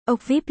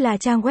Okvip là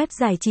trang web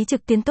giải trí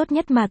trực tuyến tốt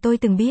nhất mà tôi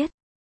từng biết.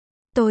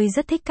 Tôi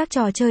rất thích các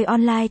trò chơi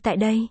online tại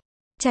đây.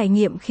 Trải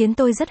nghiệm khiến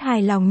tôi rất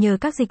hài lòng nhờ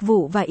các dịch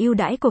vụ và ưu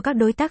đãi của các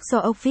đối tác do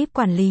Okvip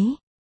quản lý.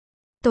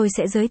 Tôi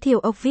sẽ giới thiệu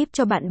Okvip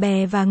cho bạn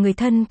bè và người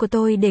thân của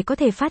tôi để có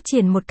thể phát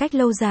triển một cách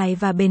lâu dài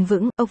và bền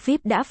vững.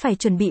 Okvip đã phải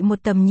chuẩn bị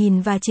một tầm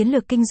nhìn và chiến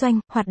lược kinh doanh,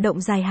 hoạt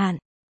động dài hạn.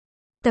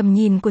 Tầm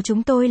nhìn của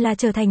chúng tôi là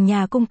trở thành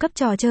nhà cung cấp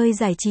trò chơi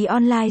giải trí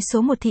online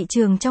số 1 thị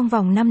trường trong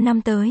vòng 5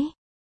 năm tới.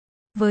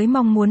 Với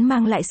mong muốn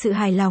mang lại sự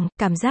hài lòng,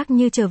 cảm giác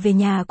như trở về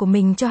nhà của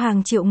mình cho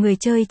hàng triệu người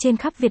chơi trên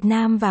khắp Việt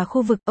Nam và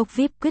khu vực,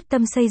 Okvip quyết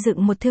tâm xây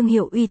dựng một thương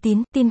hiệu uy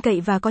tín, tin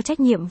cậy và có trách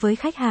nhiệm với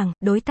khách hàng,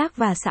 đối tác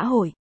và xã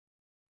hội.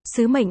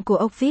 Sứ mệnh của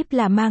Okvip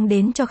là mang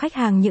đến cho khách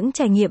hàng những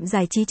trải nghiệm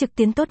giải trí trực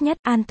tuyến tốt nhất,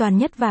 an toàn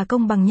nhất và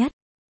công bằng nhất.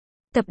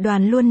 Tập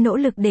đoàn luôn nỗ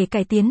lực để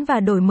cải tiến và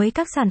đổi mới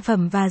các sản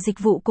phẩm và dịch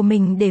vụ của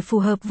mình để phù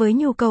hợp với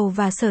nhu cầu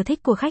và sở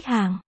thích của khách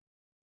hàng.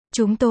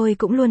 Chúng tôi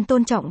cũng luôn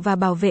tôn trọng và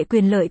bảo vệ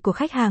quyền lợi của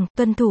khách hàng,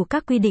 tuân thủ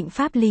các quy định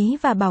pháp lý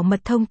và bảo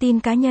mật thông tin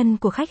cá nhân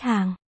của khách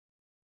hàng.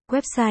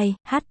 Website: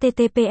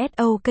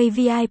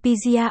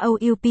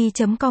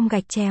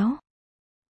 https://okvipgaoup.com/.